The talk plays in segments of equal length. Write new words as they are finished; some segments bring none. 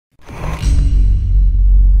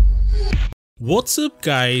What's up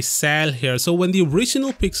guys, Sal here. So when the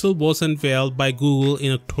original Pixel was unveiled by Google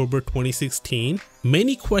in October 2016,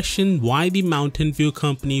 many questioned why the Mountain View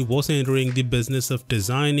company was entering the business of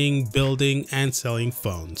designing, building and selling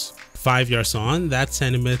phones. 5 years on, that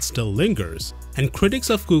sentiment still lingers. And critics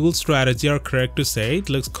of Google's strategy are correct to say it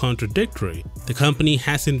looks contradictory. The company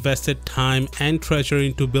has invested time and treasure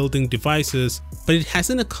into building devices, but it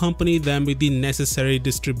hasn't accompanied them with the necessary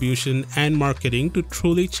distribution and marketing to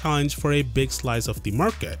truly challenge for a big slice of the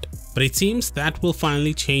market. But it seems that will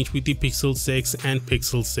finally change with the Pixel 6 and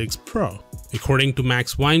Pixel 6 Pro. According to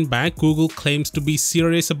Max Weinbach, Google claims to be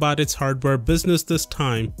serious about its hardware business this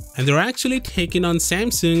time, and they're actually taking on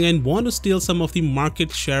Samsung and want to steal some of the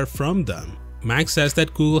market share from them. Max says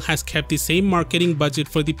that Google has kept the same marketing budget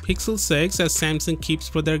for the Pixel 6 as Samsung keeps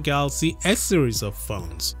for their Galaxy S series of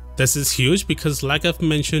phones. This is huge because, like I've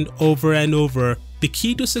mentioned over and over, the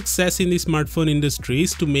key to success in the smartphone industry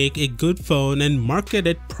is to make a good phone and market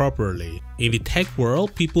it properly. In the tech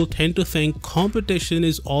world, people tend to think competition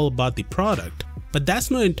is all about the product, but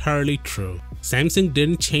that's not entirely true. Samsung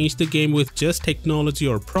didn't change the game with just technology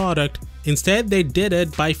or product. Instead, they did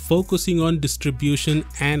it by focusing on distribution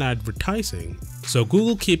and advertising. So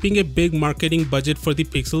Google keeping a big marketing budget for the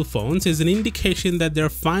Pixel phones is an indication that they're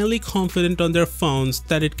finally confident on their phones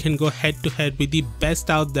that it can go head to head with the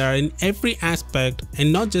best out there in every aspect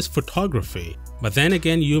and not just photography. But then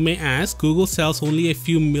again, you may ask, Google sells only a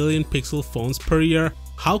few million Pixel phones per year.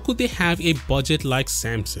 How could they have a budget like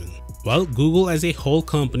Samsung? Well, Google as a whole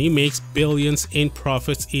company makes billions in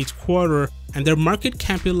profits each quarter, and their market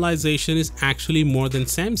capitalization is actually more than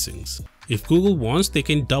Samsung's. If Google wants, they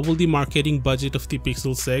can double the marketing budget of the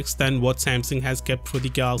Pixel 6 than what Samsung has kept for the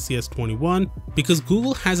Galaxy S21, because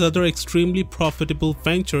Google has other extremely profitable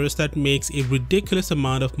ventures that makes a ridiculous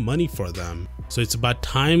amount of money for them. So it's about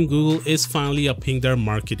time Google is finally upping their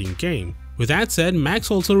marketing game. With that said, Max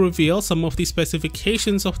also revealed some of the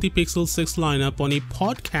specifications of the Pixel 6 lineup on a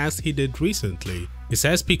podcast he did recently. He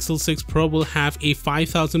says Pixel 6 Pro will have a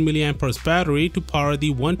 5000 mAh battery to power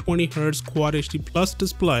the 120Hz Quad HD Plus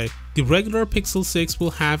display. The regular Pixel 6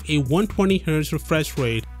 will have a 120Hz refresh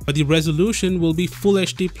rate, but the resolution will be Full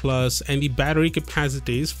HD Plus and the battery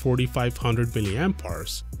capacity is 4500 mAh.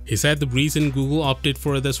 He said the reason Google opted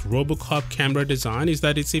for this Robocop camera design is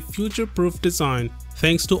that it's a future-proof design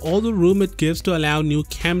thanks to all the room it gives to allow new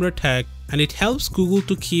camera tech, and it helps Google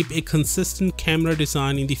to keep a consistent camera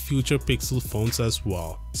design in the future Pixel phones as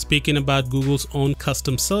well. Speaking about Google's own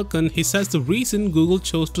custom silicon, he says the reason Google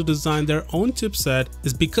chose to design their own chipset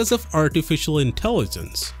is because of artificial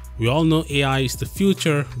intelligence. We all know AI is the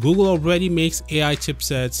future. Google already makes AI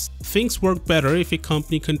chipsets. Things work better if a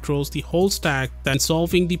company controls the whole stack than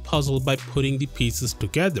solving the puzzle by putting the pieces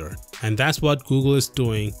together. And that's what Google is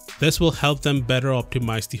doing. This will help them better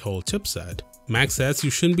optimize the whole chipset. Max says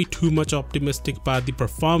you shouldn't be too much optimistic about the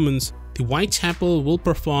performance. The Whitechapel will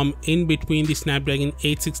perform in between the Snapdragon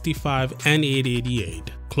 865 and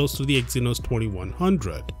 888, close to the Exynos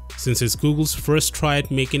 2100. Since it's Google's first try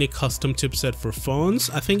at making a custom chipset for phones,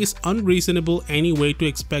 I think it's unreasonable anyway to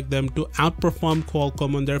expect them to outperform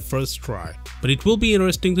Qualcomm on their first try. But it will be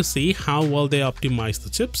interesting to see how well they optimize the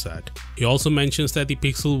chipset. He also mentions that the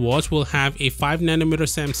Pixel Watch will have a 5nm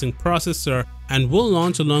Samsung processor and will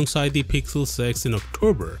launch alongside the Pixel 6 in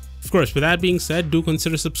October. Of course, with that being said, do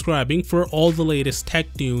consider subscribing for all the latest tech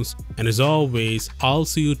news, and as always, I'll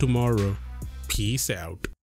see you tomorrow. Peace out.